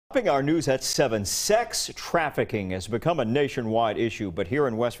Topping our news at 7, sex trafficking has become a nationwide issue, but here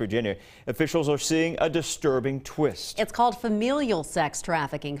in West Virginia, officials are seeing a disturbing twist. It's called familial sex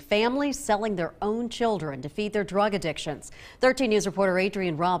trafficking, families selling their own children to feed their drug addictions. 13 News reporter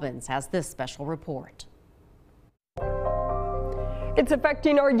Adrian Robbins has this special report. It's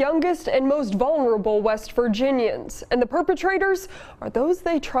affecting our youngest and most vulnerable West Virginians, and the perpetrators are those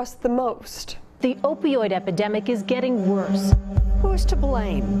they trust the most. The opioid epidemic is getting worse. Who's to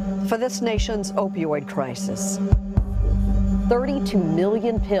blame for this nation's opioid crisis? 32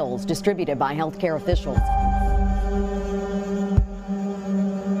 million pills distributed by healthcare officials.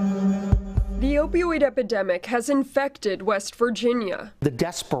 The opioid epidemic has infected West Virginia. The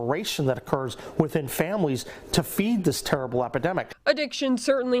desperation that occurs within families to feed this terrible epidemic. Addiction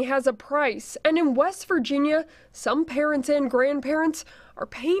certainly has a price, and in West Virginia, some parents and grandparents are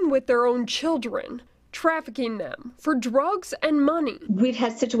paying with their own children, trafficking them for drugs and money. We've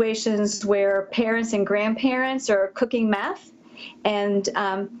had situations where parents and grandparents are cooking meth, and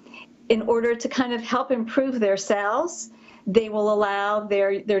in order to kind of help improve their selves, they will allow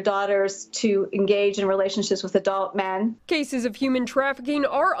their daughters to engage in relationships with adult men. Cases of human trafficking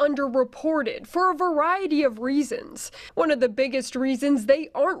are underreported for a variety of reasons. One of the biggest reasons they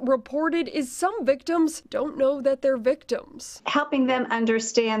aren't reported is some victims don't know that they're victims. Helping them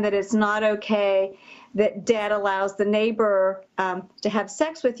understand that it's not okay that dad allows the neighbor to have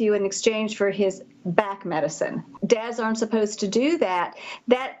sex with you in exchange for his back medicine. Dads aren't supposed to do that.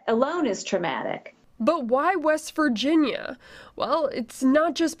 That alone is traumatic. But why West Virginia? Well, it's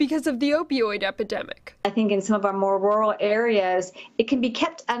not just because of the opioid epidemic. I think in some of our more rural areas, it can be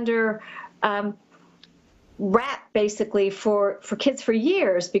kept under wrap basically for kids for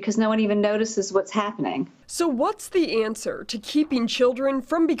years because no one even notices what's happening. So what's the answer to keeping children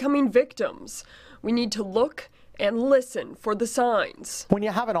from becoming victims? We need to look and listen for the signs. When you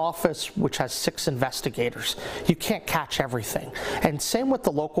have an office which has 6 investigators, you can't catch everything. And same with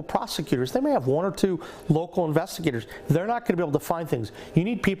the local prosecutors. They may have 1 or 2 local investigators. They're not going to be able to find things. You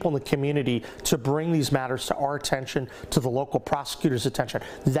need people in the community to bring these matters to our attention, to the local prosecutors' attention.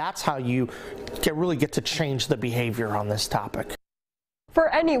 That's how you really get to change the behavior on this topic. For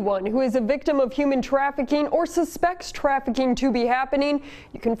anyone who is a victim of human trafficking or suspects trafficking to be happening,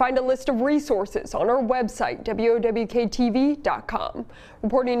 you can find a list of resources on our website, WOWKTV.com.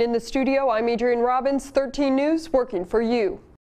 Reporting in the studio, I'm Adrian Robbins, 13 News, working for you.